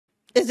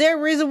Is there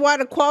a reason why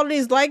the quality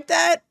is like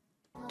that?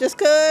 Just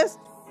cause?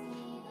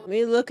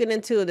 Me looking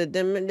into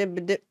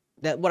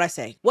that what I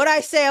say. What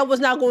I say I was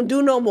not gonna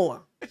do no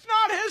more. It's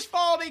not his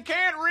fault he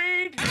can't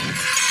read.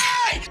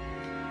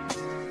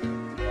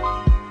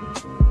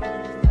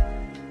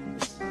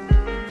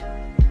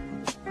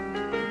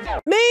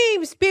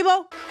 Memes,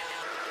 people.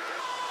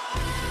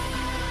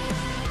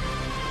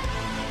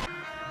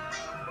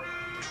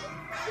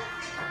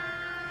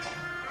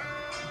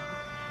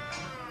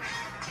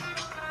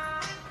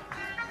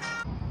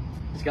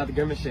 He's got the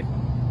grimace shake.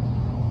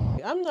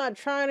 I'm not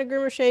trying to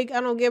grimace shake.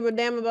 I don't give a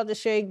damn about the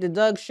shake, the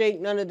Doug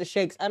shake, none of the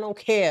shakes. I don't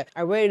care.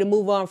 I'm ready to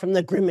move on from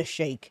the grimace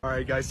shake. All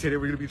right, guys, today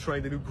we're gonna be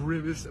trying the new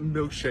grimace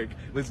milkshake.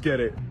 Let's get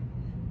it.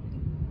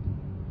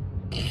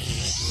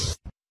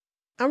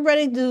 I'm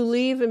ready to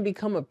leave and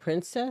become a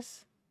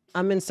princess.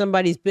 I'm in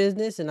somebody's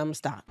business and I'm gonna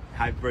stop.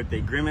 Happy birthday,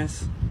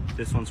 Grimace.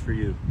 This one's for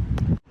you.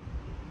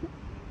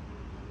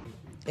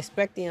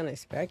 Expect the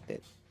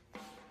unexpected.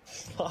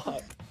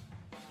 Fuck.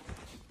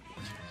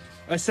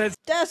 I said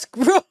that's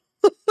gross.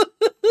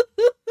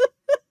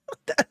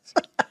 That's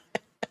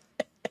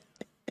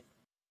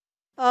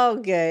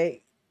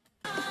okay.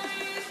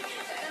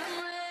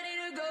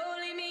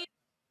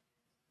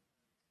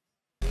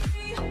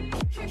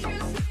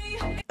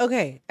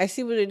 Okay, I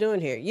see what they're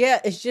doing here. Yeah,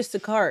 it's just a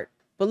cart.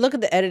 But look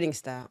at the editing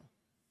style.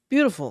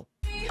 Beautiful.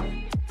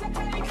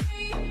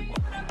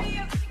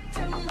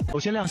 首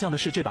先亮相的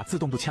是这把自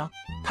动步枪，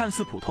看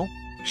似普通，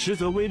实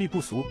则威力不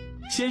俗。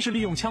先是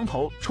利用枪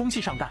头充气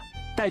上弹，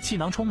待气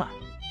囊充满，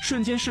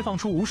瞬间释放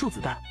出无数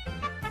子弹。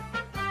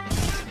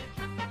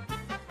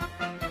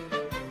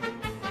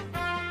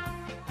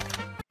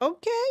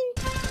Okay.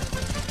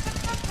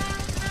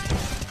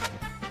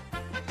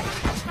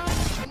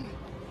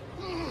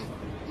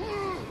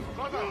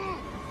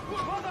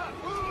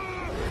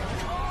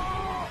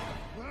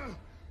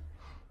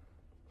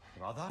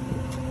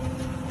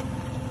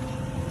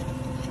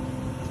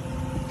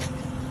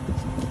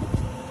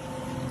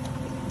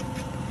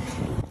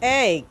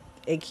 Hey,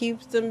 it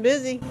keeps them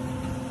busy.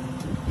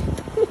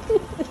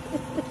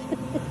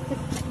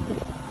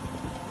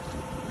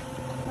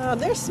 Oh,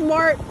 they're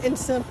smart and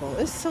simple.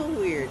 It's so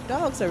weird.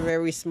 Dogs are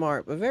very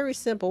smart, but very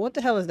simple. What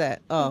the hell is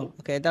that? Oh,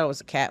 okay. I thought it was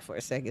a cat for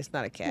a second. It's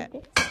not a cat.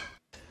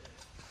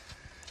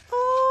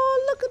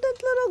 Oh, look at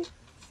that little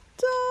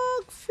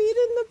dog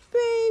feeding the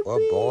baby. Oh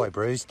boy,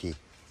 Brewski.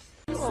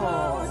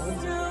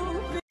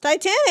 Oh.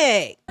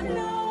 Titanic.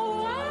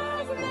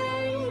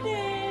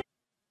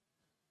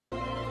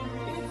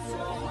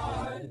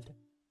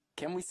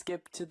 Can we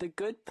skip to the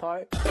good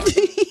part?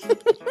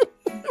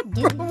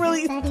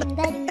 Really? Don't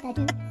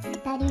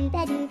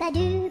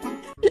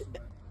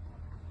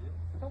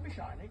be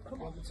shy, Nick.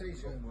 Come on. You're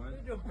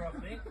doing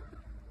properly.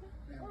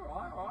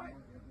 All right.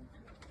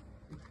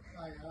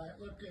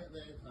 Look at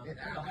this. I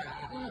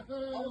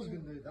was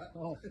going to do that.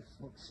 Oh, for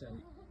fuck's sake.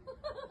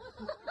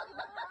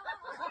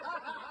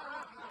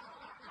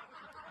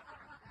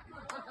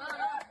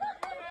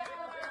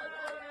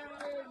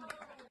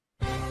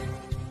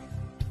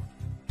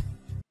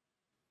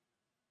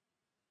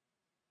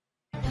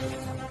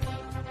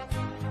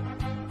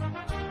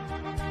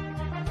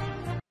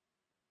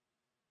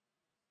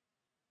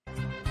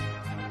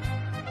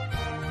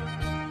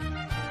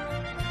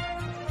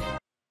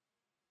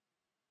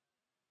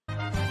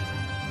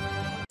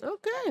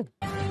 Okay.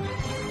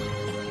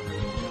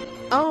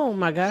 Oh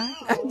my God.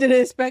 I didn't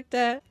expect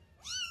that.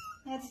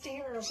 That's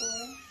terrible.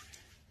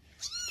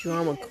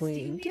 Drama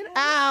queen. Get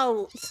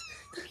out.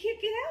 You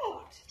can't get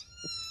out.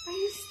 Are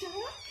you stuck?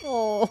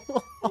 Oh.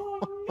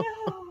 Oh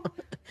no.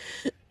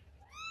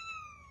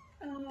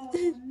 Oh no.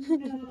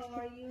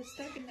 Are you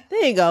stuck in the...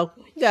 There you go.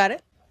 You got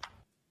it.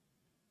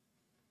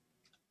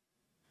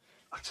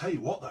 I tell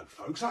you what though,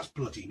 folks, that's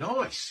bloody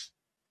nice.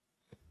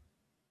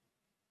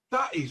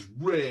 That is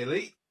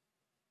really...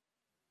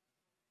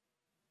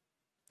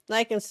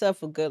 Like and stuff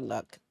for good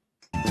luck.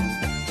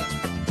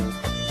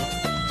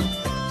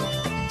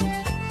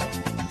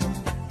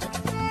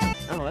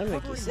 Oh, that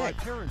make you sick. My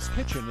parents'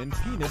 kitchen in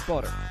peanut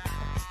butter.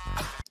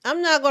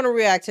 I'm not gonna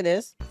react to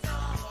this.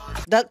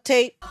 Duct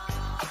tape,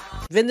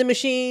 vending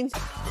machines,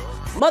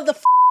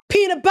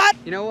 peanut butter.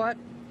 You know what?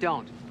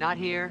 Don't. Not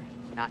here.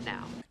 Not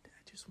now. I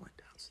just went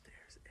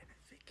downstairs and I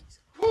think he's...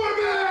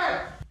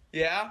 Quarterback!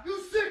 Yeah? You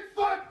sick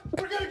fuck!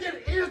 We're gonna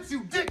get ants,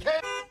 you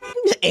dickhead!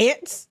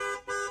 Ants?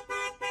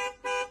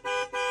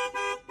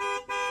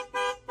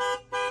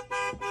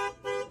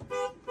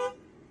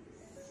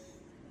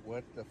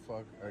 What the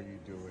fuck are you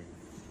doing?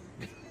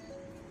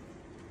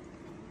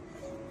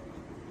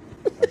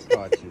 I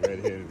caught you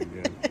red-handed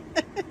again.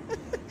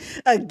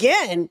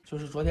 Again? 就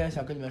是昨天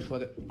想跟你们说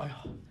的，哎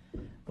呀，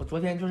我昨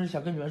天就是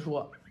想跟你们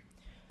说，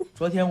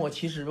昨天我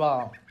其实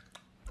吧，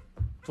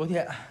昨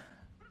天。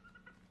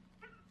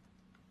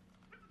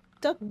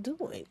Duck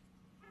doing?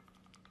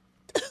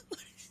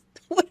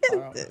 What is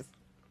this?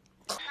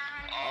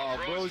 Oh,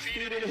 bro's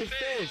feeding his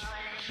fish.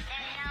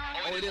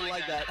 Oh, he didn't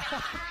like that.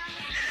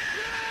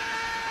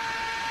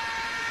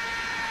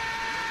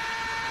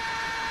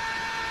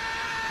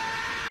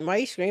 What are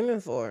you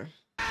screaming for?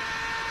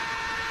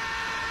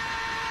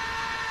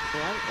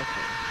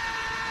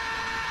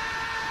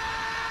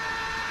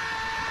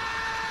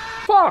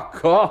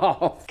 Fuck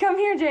off. Come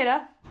here,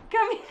 Jada.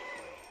 Come here.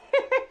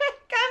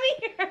 Come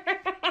here.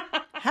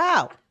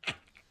 How?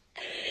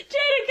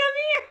 Jada, come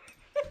here.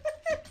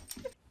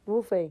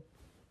 Wolfie.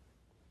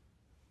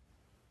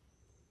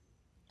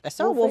 I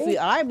saw Wolfie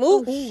eye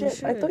move. Oh,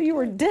 shit. I thought you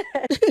were dead.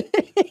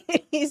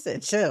 He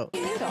said, chill.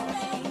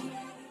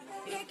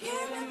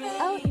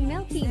 Oh,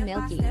 Milky.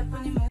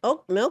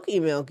 Oh, Milky.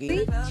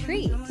 Sweet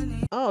treat.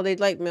 Oh, they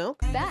like milk?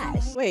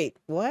 Bash. Wait,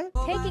 what?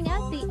 Taking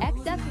out the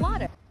excess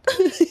water.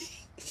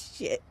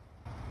 Shit.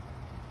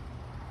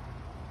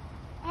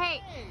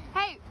 Hey,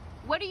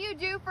 what do you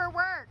do for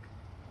work?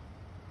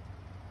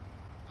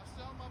 I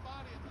sell my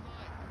body at the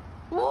night.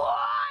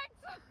 What?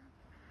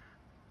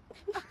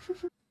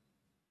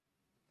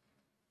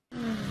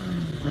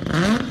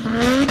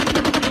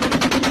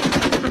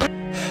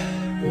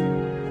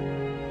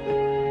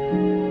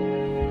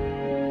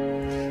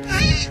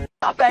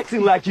 Stop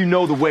acting like you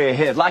know the way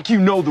ahead, like you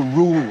know the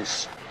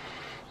rules.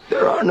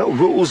 There are no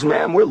rules,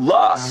 man. We're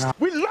lost.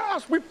 We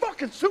lost. We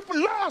fucking super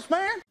lost,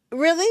 man.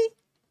 Really?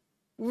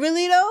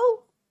 Really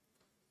though?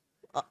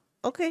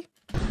 Okay.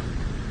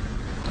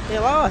 They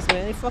lost,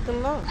 man. They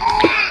fucking lost.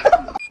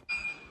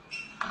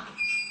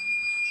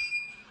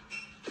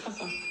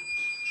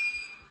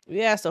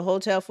 We asked the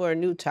hotel for a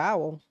new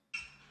towel.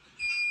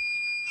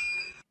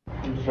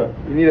 You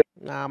need a...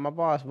 Nah, my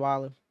boss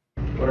wildin'.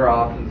 What our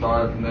options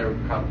are, and they were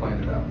kind of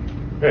playing it out.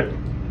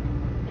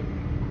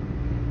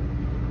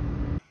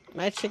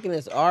 My chicken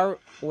is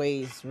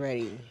always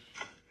ready.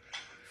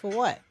 For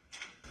what?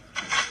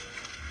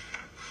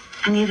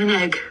 I need an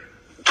egg.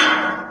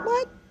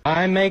 What?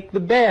 I make the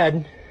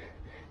bed,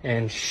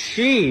 and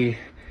she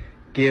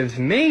gives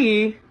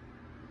me...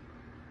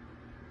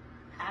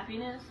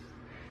 Happiness?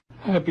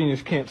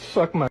 Happiness can't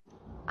suck my...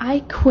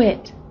 I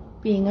quit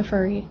being a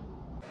furry.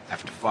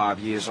 After 5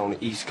 years on the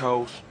East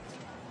Coast,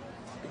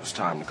 it was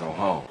time to go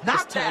home.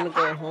 It's time to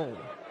go home.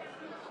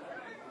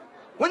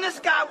 When this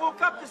guy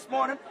woke up this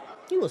morning,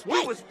 he was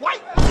white.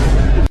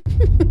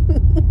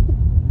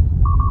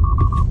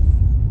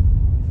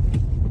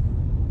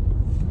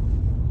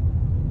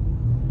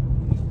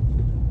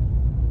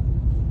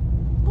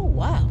 Oh,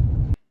 wow.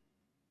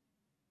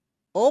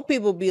 Old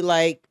people be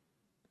like,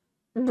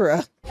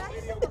 bruh.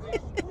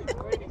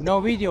 No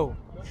video.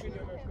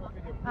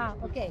 Ah,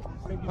 okay.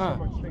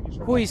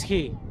 Who is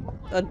he?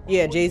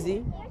 Yeah,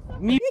 Jay-Z.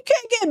 You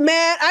can't get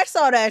mad. I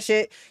saw that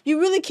shit. You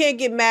really can't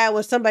get mad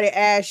when somebody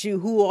asks you,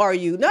 who are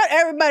you? Not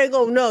everybody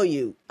gonna know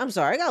you. I'm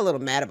sorry, I got a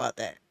little mad about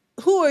that.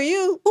 Who are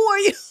you? Who are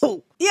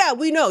you? Yeah,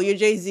 we know you're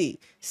Jay-Z.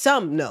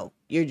 Some know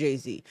you're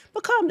Jay-Z.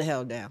 But calm the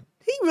hell down.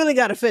 He really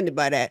got offended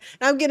by that.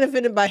 And I'm getting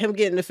offended by him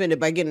getting offended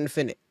by getting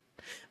offended.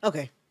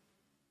 Okay.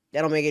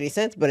 That don't make any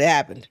sense, but it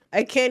happened.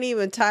 I can't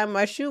even tie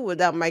my shoe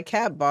without my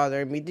cat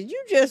bothering me. Did you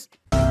just...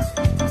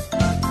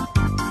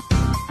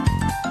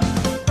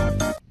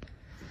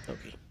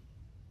 Okay.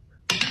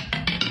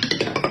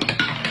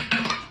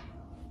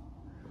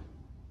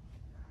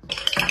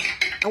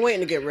 I'm waiting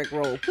to get Rick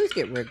rolled. Please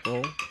get Rick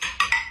rolled.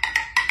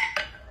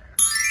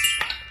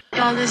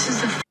 Y'all, this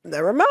is the...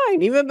 Never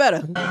mind. Even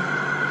better.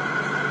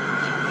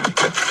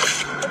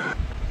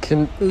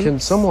 Can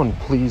someone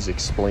please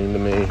explain to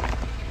me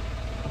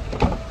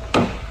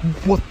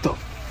what the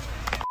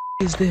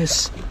is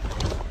this?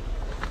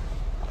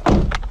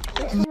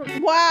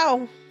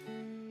 Wow.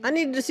 I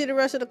needed to see the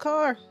rest of the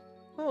car.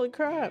 Holy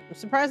crap. I'm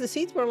surprised the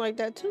seats weren't like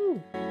that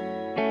too.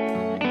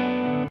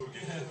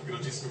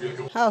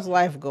 How's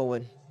life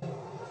going?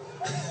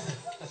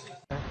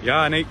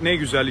 Ya ne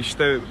güzel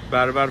işte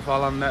berber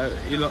falan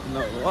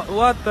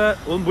what the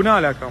oğlum bu ne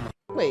alaka ama?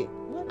 Wait.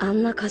 あ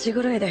んな火事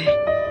ぐらいで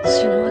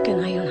死ぬわけ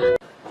ないよな。 Allez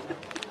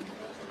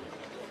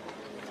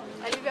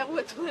vers où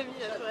à ton avis,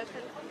 la tour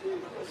Eiffel?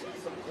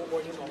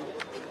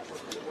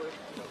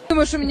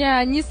 Думаешь, у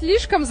меня не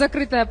слишком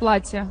закрытое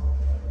платье?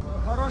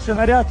 Хороший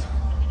наряд.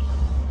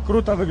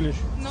 Круто выглядишь.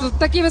 Тут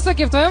такие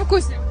высокие в твоем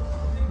вкусе?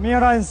 Мне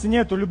разницы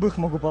нету, любых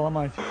могу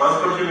поломать.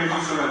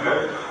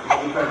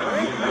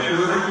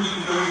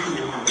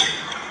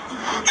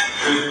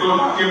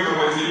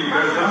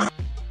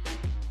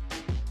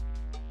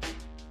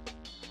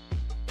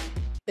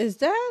 Is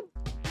that?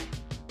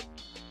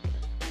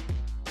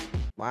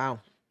 Wow.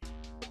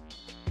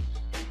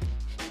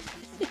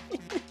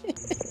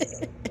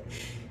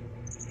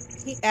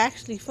 He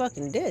actually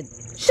fucking did.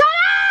 Shut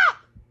up!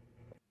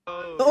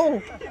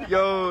 Oh.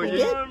 Yo,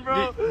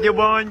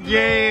 LeBron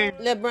James.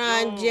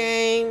 LeBron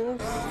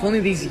James. If only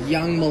these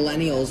young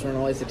millennials weren't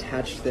always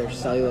attached to their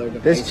cellular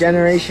devices. This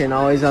generation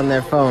always on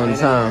their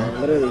phones, huh?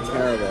 Literally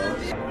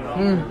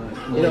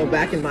terrible. You know,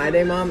 back in my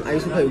day, Mom, I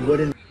used to play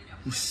wooden.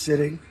 He's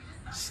sitting,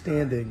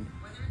 standing,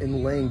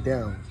 and laying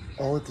down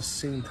all at the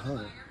same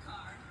time.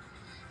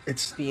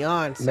 It's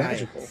beyond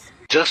magical. Science.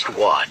 Just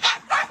watch.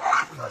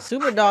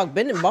 Super Dog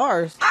bending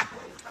bars.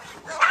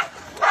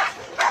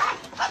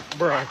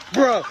 Bro.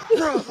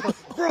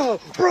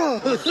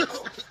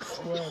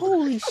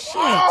 Holy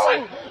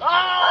shit.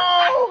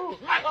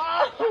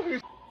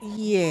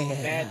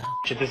 Yeah.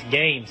 To this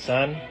game,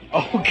 son.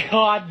 Oh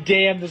god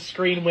damn, the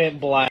screen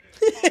went black.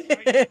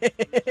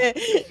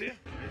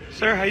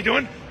 Sir, how you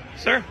doing?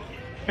 Sir,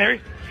 Mary,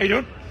 how you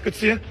doing? Good to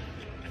see you.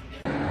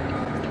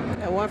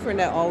 That one friend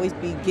that always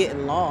be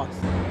getting lost.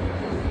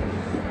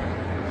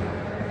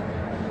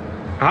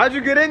 How'd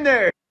you get in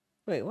there?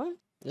 Wait, what?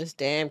 This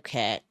damn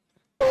cat.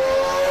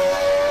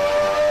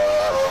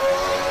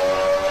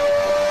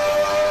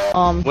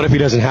 What if he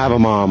doesn't have a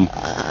mom?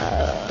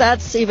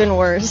 That's even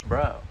worse.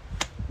 Bro,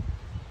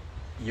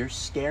 you're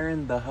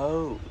scaring the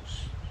hose.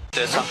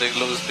 There's something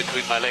loose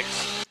between my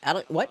legs.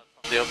 What?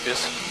 The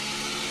obvious.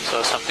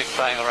 So something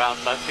flying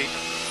around my feet.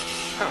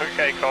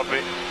 Okay,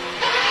 copy.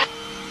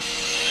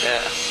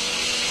 Yeah.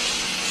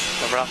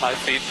 Around my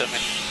feet, I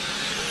mean,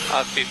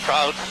 I'd be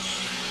proud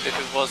if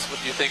it was what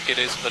you think it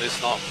is, but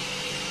it's not.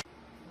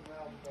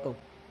 Oh.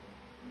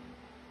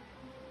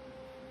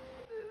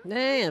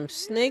 Damn,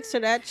 snakes are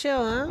that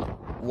chill, huh?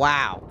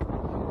 Wow.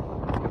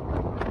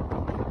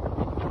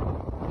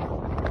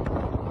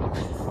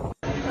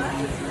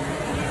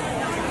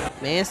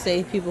 Man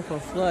save people from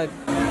flood.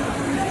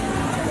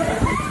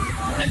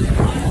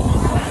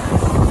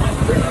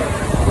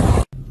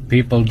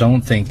 People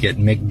don't think it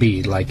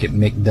McB like it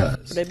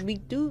McDoes. But it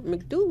McDo.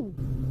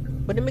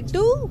 But it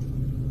McDo.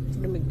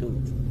 But it McDo.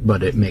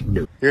 But it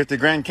McDo. Here at the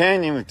Grand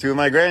Canyon with two of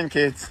my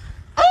grandkids.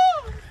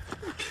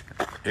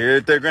 Here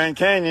at the Grand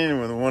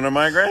Canyon with one of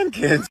my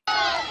grandkids.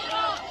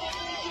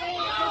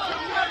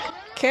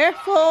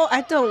 Careful,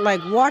 I don't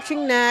like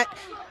watching that.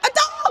 I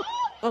don't!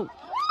 Oh.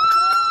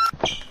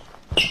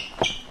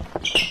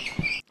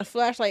 A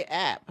flashlight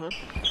app, huh?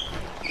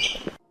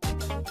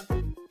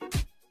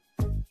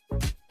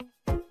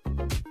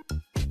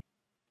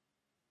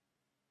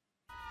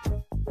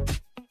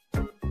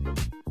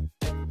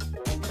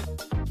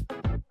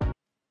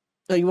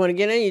 So you want to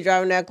get in? You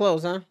driving that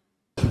close, huh?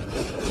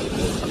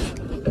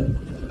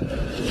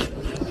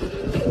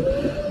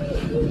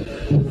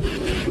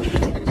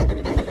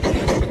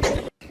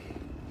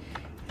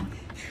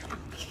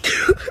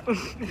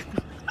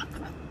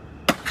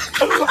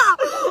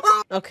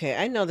 Okay,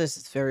 I know this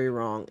is very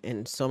wrong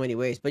in so many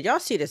ways, but y'all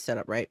see this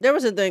setup, right? There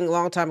was a thing a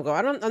long time ago.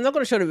 I'm not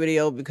going to show the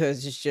video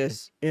because it's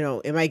just, you know,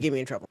 it might get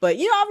me in trouble. But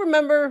y'all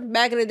remember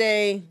back in the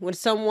day when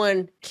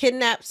someone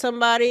kidnapped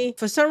somebody?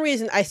 For some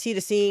reason, I see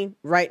the scene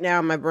right now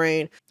in my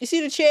brain. You see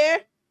the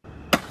chair?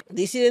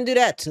 DC didn't do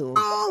that to him.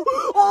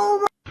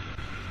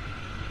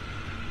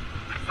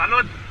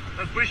 Salut!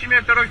 Îmi spui și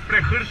mie, te rog, spre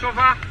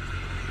Hârșova?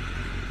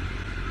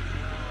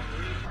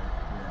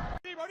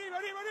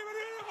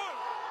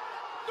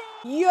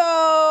 Yo!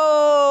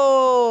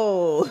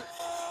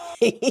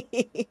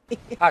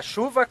 A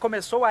chuva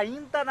começou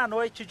ainda na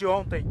noite de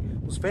ontem.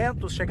 Os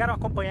ventos chegaram a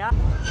acompanhar.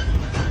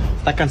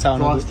 ¿Estás cansado,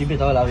 no? Estoy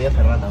invitado a la vida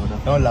ferrata, bro.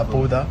 No, la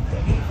puta.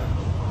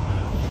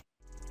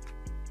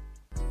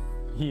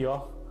 E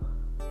ó.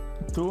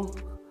 Tu.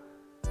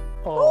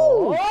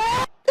 Oh.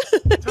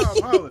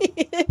 Tom Holland.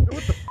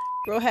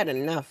 Bro had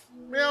enough.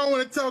 Man, I don't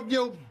want to talk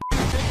yo.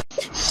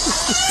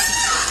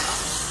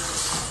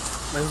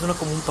 Me suena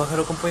como un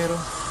pájaro, compañero.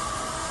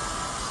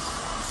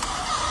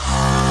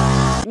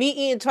 Me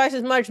eating twice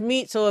as much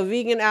meat, so a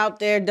vegan out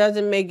there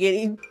doesn't make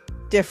it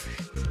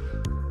different.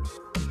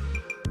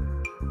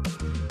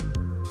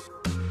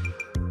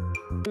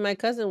 My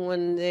cousin,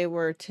 when they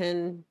were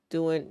 10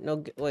 doing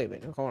wait a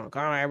minute, hold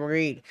on, I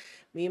read.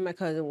 Me and my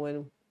cousin,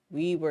 when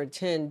we were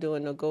 10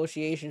 doing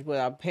negotiations with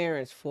our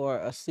parents for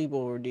a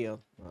sleepover deal.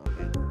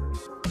 Okay.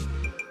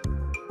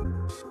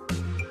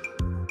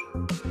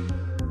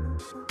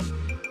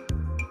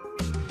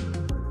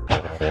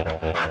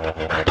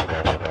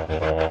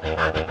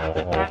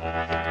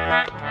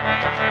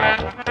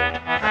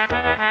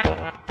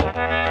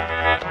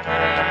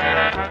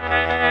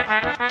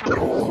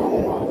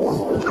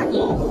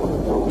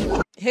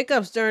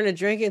 Hiccups during the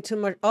drinking too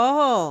much.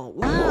 Oh,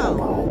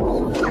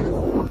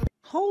 wow.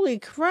 Holy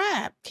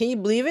crap. Can you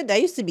believe it?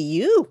 That used to be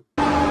you.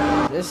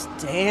 This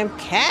damn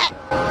cat.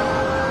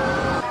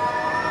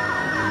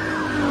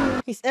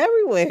 He's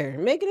everywhere,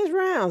 making his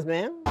rounds,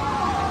 man.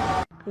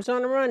 Who's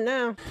on the run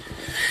now?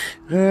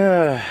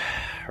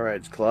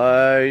 Road's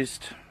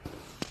closed.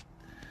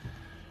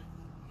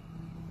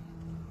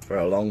 For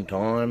a long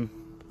time.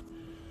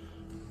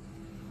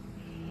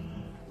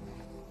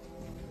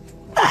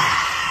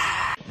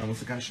 La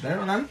música schnell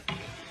und dann.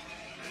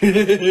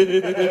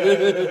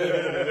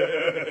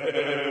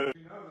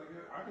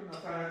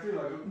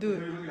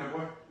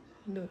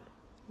 Dude.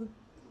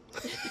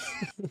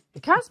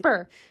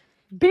 Casper,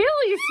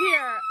 Bailey's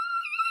here.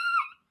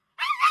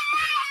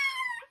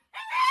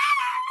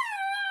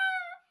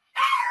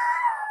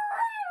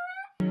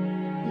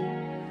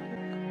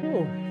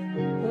 Ooh,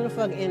 who the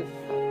fuck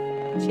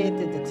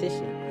enchanted the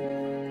tissue?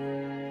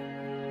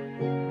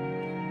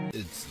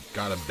 It's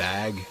got a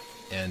bag,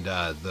 and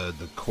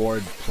the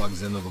cord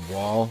plugs into the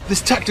wall.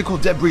 This tactical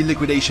debris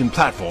liquidation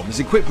platform is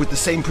equipped with the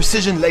same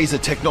precision laser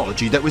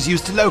technology that was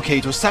used to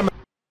locate Osama.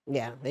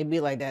 Yeah, they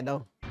be like that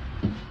though.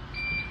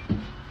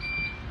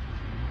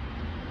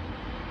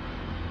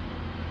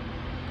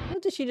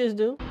 What did she just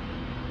do?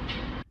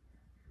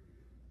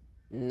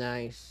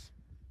 Nice.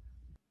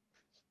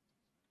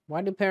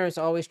 Why do parents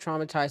always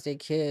traumatize their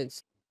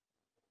kids?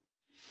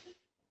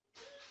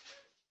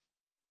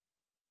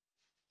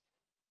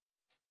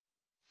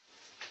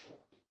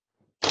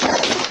 I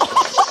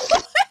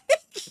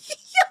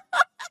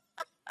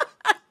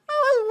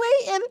was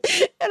waiting,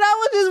 and I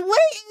was just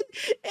waiting,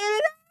 and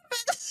it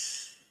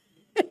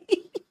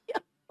happened.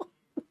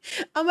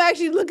 I'm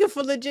actually looking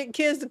for legit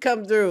kids to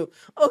come through.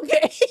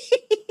 Okay.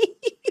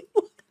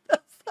 What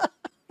the fuck?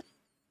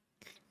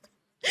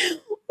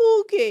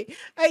 Okay.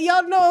 Hey,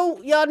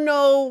 y'all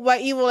know my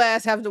evil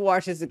ass have to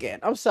watch this again.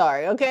 I'm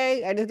sorry,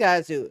 okay? I just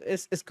got to.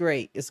 It's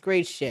great. It's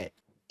great shit.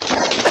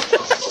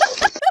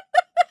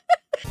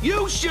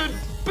 You should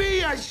be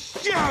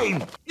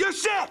ashamed! You're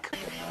sick!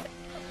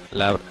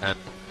 Loud and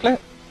clear.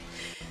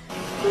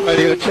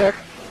 Radio check.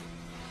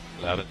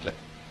 Loud and clear.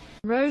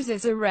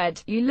 Roses are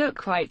red. You look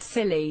quite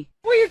silly.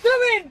 What are you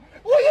doing?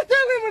 What are you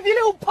doing with your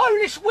little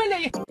Polish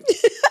Willy?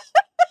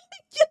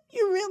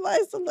 You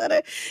realize the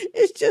letter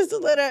is just the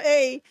letter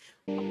A.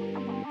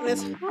 And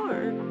it's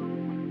hard.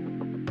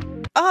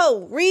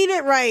 Oh, read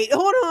it right.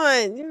 Hold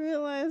on. You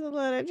realize the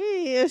letter G.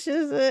 It's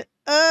just a...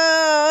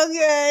 Oh,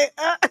 okay.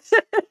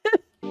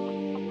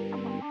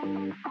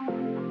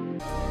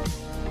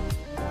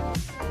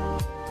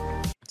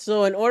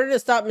 So in order to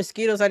stop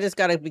mosquitoes, I just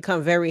got to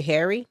become very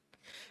hairy.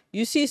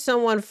 You see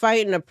someone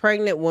fighting a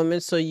pregnant woman,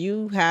 so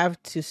you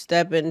have to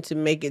step in to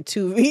make it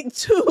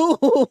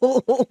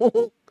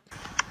 2v2.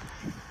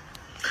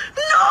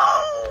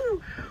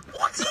 No!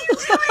 What are you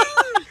doing?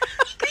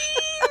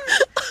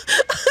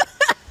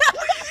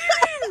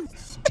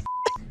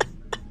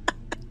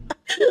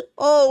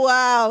 Oh,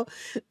 wow.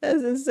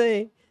 That's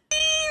insane.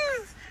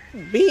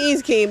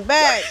 Beans came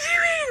back.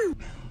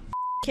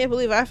 Can't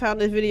believe I found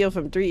this video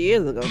from 3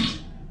 years ago.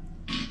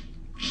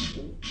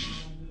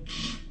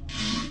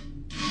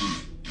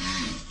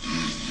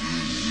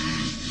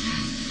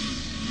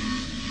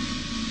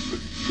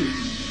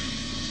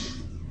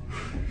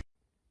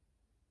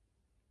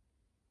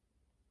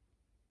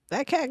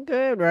 That cat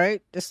good,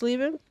 right? Just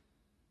leave him.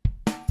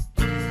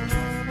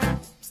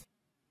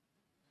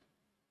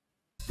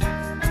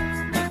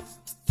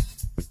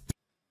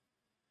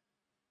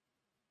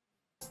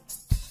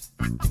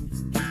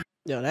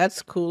 Yo,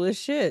 that's cool as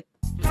shit.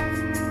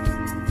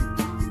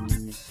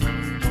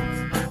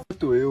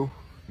 Eu,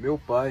 meu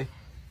pai,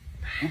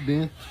 o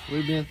Bento.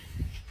 Oi, Bento.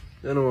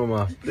 Dando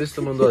mamar. Esse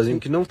tamanduazinho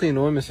que não tem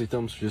nome,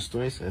 aceitamos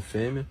sugestões, é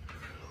fêmea.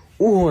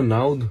 O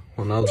Ronaldo.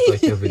 Ronaldo tá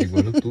aqui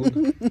averiguando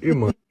tudo.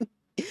 Irmã.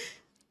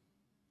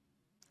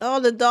 Oh,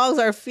 the dogs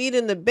are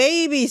feeding the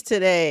babies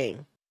today.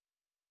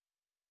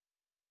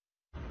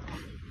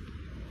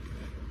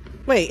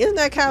 Wait, isn't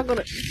that cow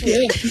gonna...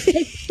 Yeah.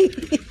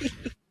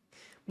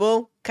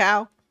 Bull,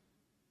 cow.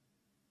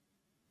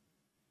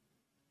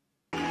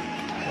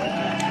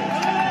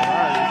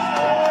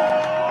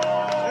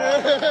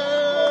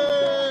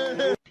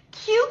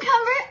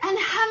 Cucumber and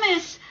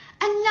hummus.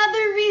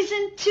 Another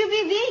reason to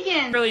be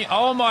vegan. Really?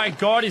 Oh my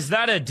god, is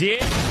that a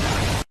dick?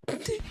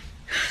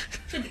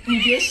 你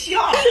别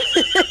笑。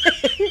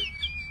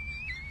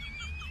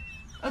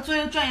作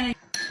业转移了。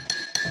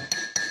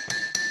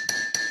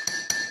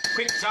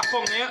 Quick tap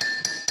on there.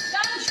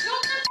 Dan,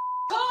 shut the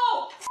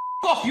hole!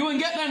 Off you and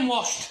get them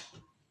washed.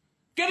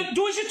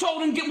 Do as you're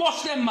told and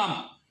wash them,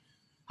 man.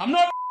 I'm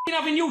not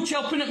having you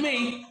helping at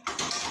me.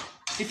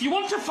 If you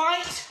want to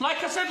fight,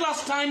 like I said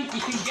last time,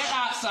 you can get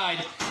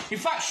outside. In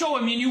fact, show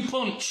him your new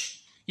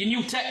punch. Your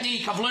new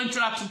technique. I've learned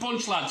how to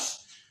punch,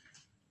 lads.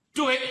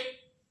 Do it.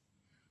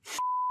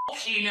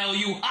 Fucking hell,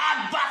 you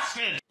hard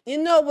bastard! You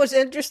know what's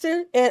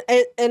interesting?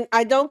 And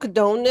I don't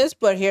condone this,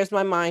 but here's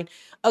my mind.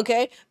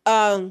 Okay?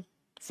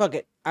 Fuck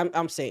it.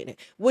 I'm saying it.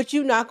 What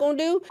you not gonna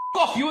do?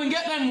 Off you and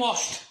get them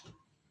washed.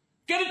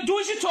 Do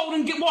as you're told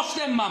and wash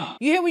them, man.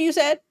 You hear what you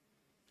said?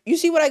 You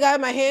see what I got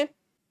in my hand?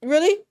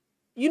 Really?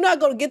 You're not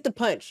gonna get the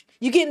punch.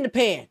 You get in the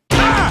pan.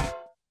 Ah!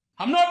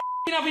 I'm not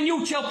having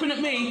you helping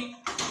at me.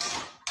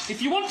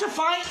 If you want to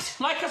fight,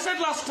 like I said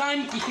last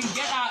time, you can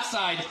get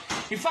outside.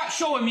 In fact,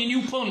 show him your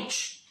new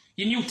punch.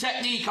 Your new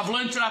technique. I've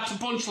learned how to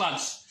punch,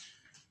 lads.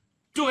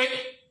 Do it.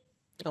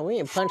 Oh, we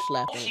ain't punch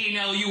laughing. Fucking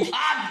hell, you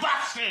hard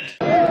bastard!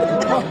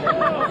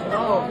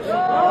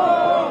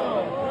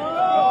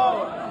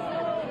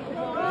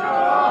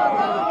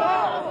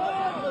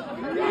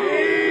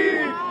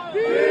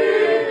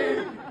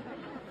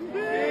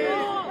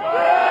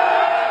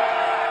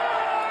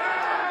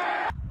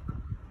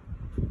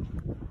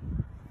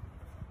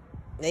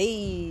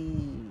 Hey.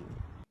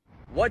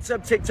 What's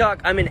up, TikTok?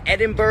 I'm in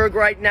Edinburgh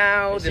right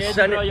now. The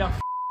sun.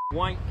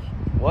 Wank.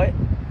 What?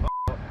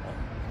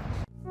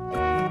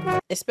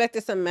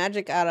 Expected some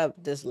magic out of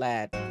this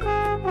lad.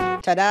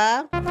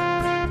 Ta-da!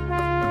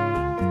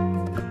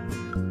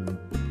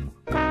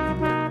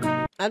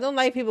 I don't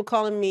like people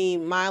calling me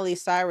Miley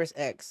Cyrus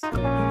X.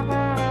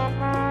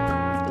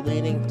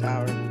 Deleting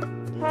tower.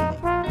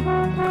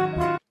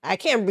 I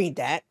can't read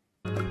that.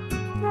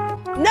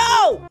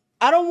 No!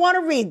 I don't want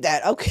to read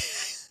that. Okay.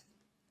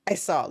 I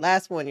saw it.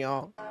 Last one,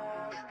 y'all.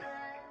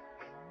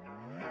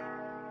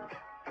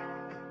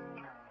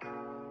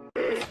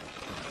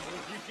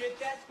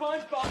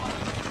 SpongeBob!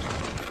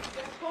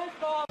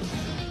 SpongeBob!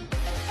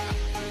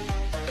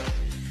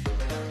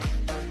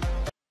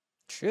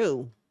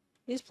 True.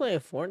 He's playing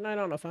Fortnite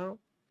on the phone.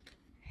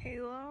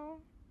 Halo,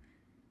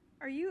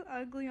 are you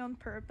ugly on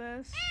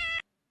purpose?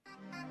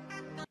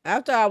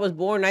 After I was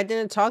born, I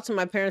didn't talk to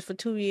my parents for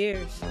 2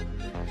 years.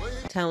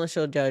 Talent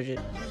show judge it.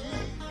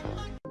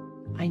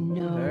 I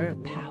know the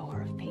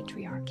power of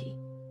patriarchy.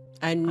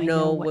 I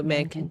know what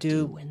men can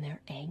do when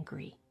they're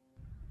angry.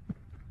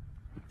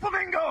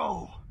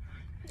 Flamingo!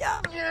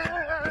 Yeah.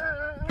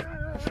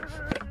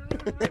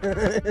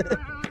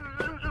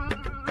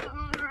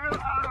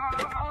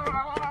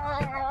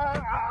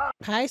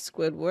 Hi,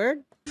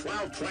 Squidward.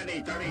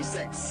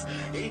 12/20/36,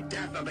 heat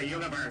death of the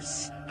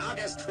universe.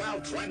 August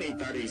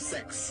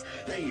 12/20/36,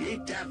 the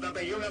heat death of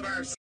the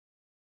universe.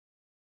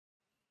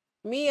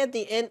 Me at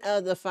the end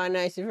of the Five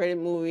Nights at Freddy's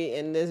movie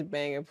and this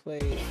banger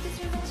played.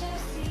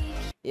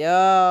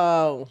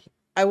 Yo,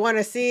 I want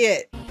to see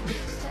it.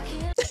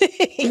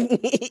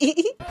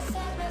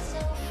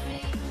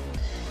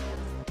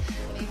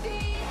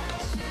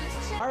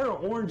 I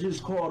heard oranges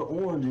called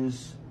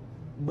oranges,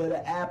 but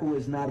an apple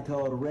is not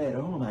called red.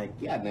 Oh my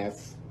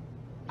goodness.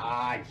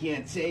 I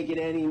can't take it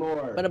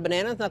anymore. But a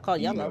banana's not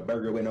called yellow. Eating a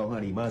burger with no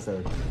honey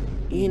mustard.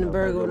 Eating a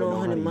burger with no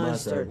honey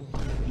mustard.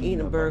 Eating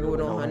a burger with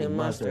no honey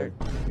mustard.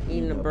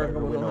 Eating a burger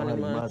with no honey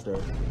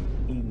mustard.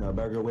 Eating a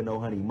burger with no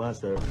honey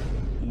mustard.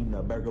 Eating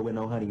a burger with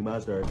no honey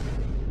mustard.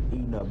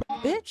 Eating a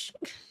Bitch,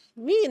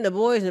 me and the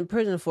boys in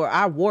prison for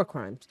our war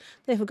crimes.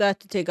 They forgot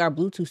to take our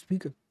Bluetooth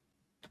speaker.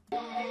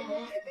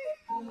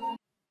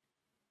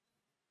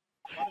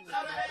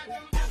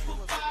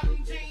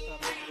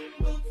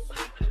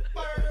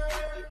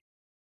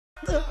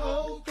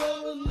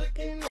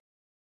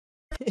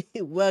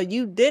 Well,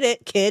 you did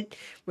it, kid.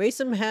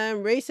 Racism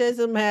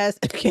has.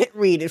 I can't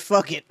read it.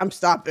 Fuck it. I'm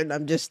stopping.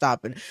 I'm just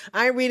stopping.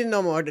 I ain't reading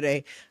no more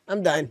today.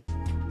 I'm done.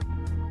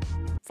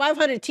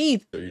 500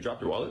 teeth. So you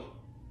dropped your wallet?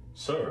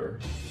 Sir.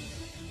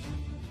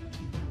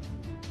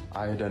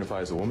 I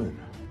identify as a woman.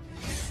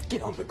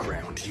 Get on the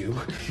ground, you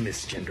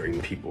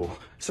misgendering people.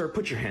 Sir,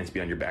 put your hands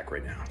behind your back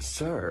right now.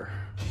 Sir.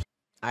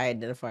 I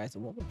identify as a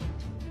woman.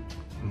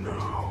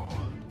 No.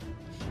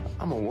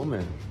 I'm a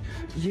woman.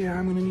 Yeah,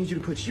 I'm gonna need you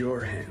to put your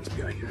hands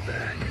behind your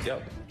back.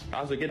 Yep.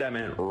 Also, get that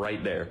man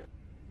right there.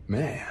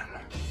 Man.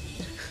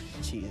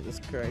 Jesus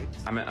Christ.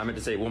 I meant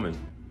to say woman.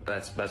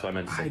 That's what I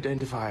meant to say. I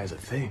identify as a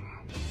thing.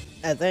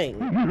 A thing.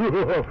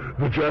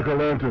 The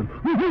jack-o'-lantern.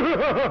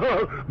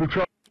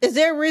 Is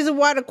there a reason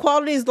why the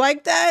quality is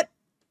like that?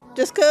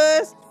 Just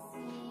cause?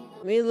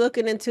 Me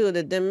looking into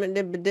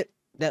the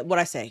what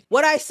I say.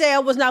 What I say I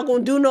was not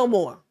gonna do no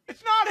more.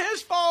 It's not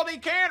his fault he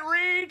can't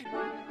read.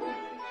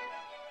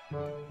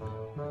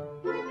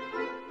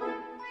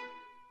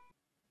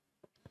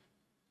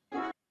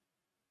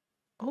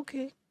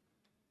 Okay.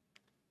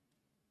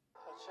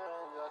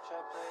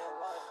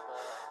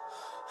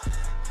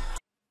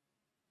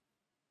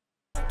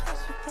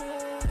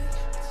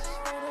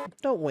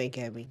 Don't wink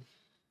at me.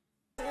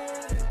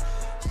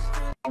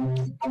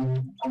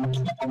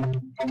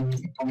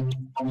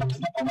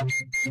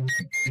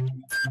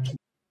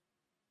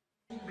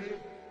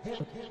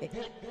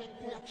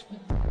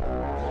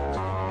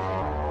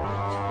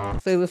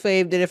 Flavor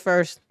Flav did it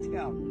first.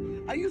 Yeah,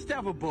 I used to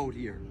have a boat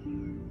here.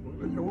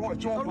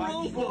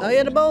 Oh,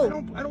 yeah, the boat.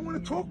 I don't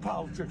want to talk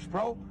politics,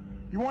 bro.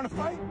 You want to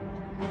fight?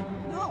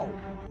 No.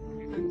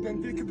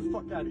 Then get the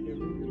fuck out of here.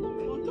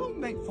 Well, don't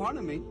make fun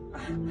of me.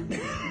 I'm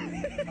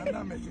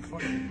not making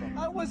fun of you, bro.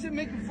 I wasn't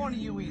making fun of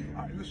you either.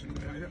 All right, listen,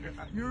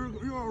 you're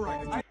all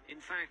right. In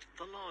fact,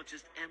 the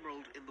largest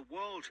emerald in the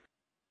world.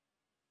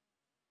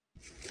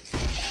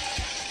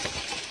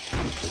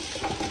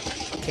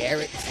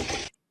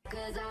 Carrots.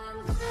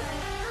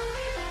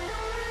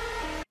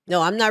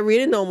 No, I'm not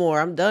reading no more.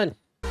 I'm done.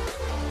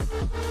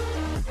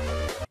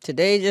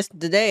 Today, just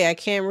today, I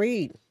can't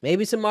read.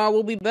 Maybe tomorrow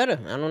will be better.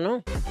 I don't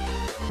know.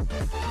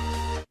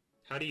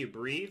 How do you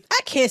breathe?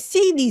 I can't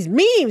see these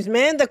memes,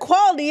 man. The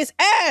quality is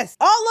ass.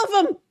 All of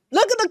them.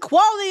 Look at the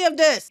quality of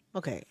this.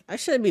 Okay, I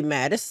shouldn't be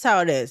mad. This is how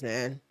it is,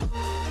 man.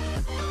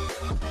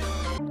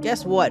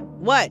 Guess what?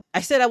 What? I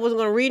said I wasn't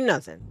gonna read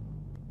nothing.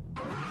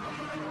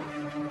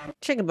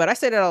 Chicken butt. I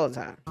say that all the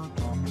time.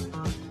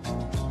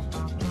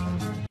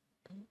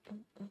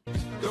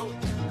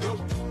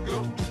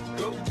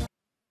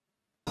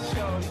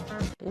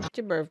 It's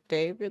your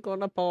birthday. We're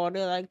gonna party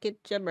like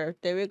it's your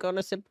birthday. We're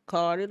gonna sip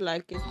Cardi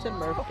like it's your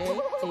birthday.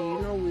 And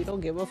you know we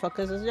don't give a fuck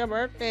 'cause it's your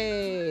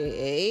birthday.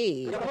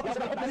 Hey.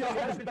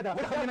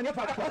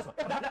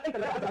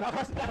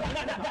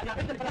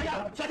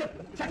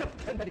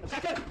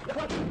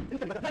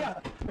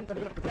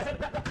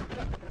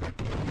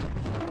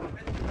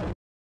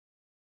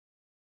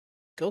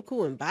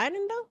 Goku and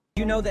Biden though?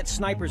 You know that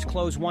snipers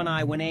close one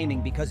eye when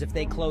aiming because if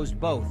they closed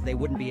both, they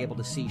wouldn't be able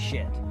to see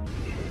shit.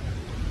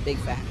 Big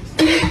facts.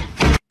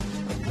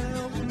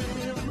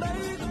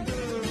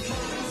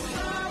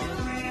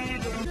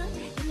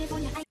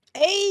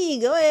 Hey,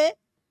 go ahead.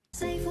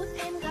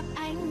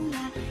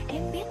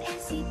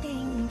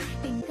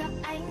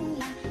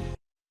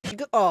 You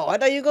go. Oh, I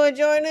thought you were going to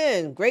join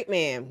in. Great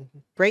ma'am.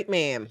 Great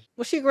ma'am.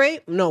 Was she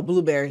great? No,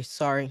 blueberry.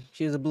 Sorry.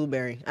 She was a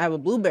blueberry. I have a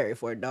blueberry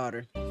for a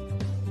daughter.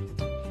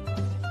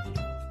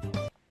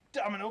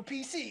 Domino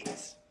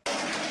PCs.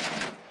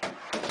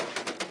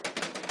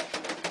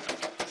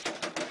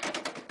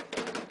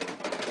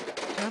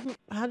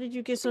 How did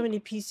you get so many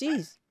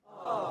PCs?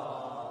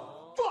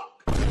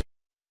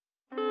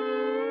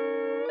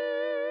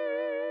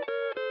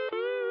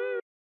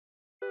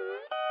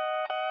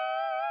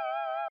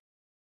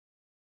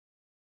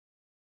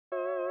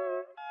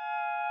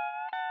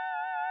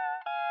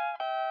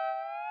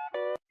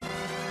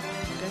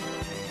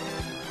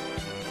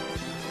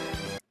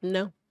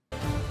 No.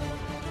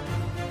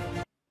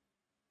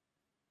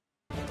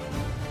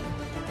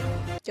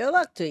 Good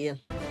luck to you.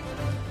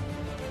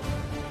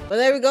 Well,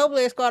 there we go,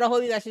 Blaze Squad. I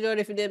hope you guys enjoyed.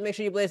 If you did, make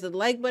sure you blaze the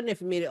like button.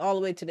 If you made it all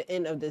the way to the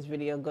end of this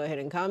video, go ahead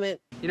and comment.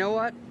 You know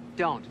what?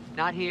 Don't.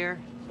 Not here,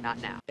 not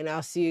now. And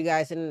I'll see you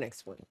guys in the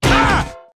next one.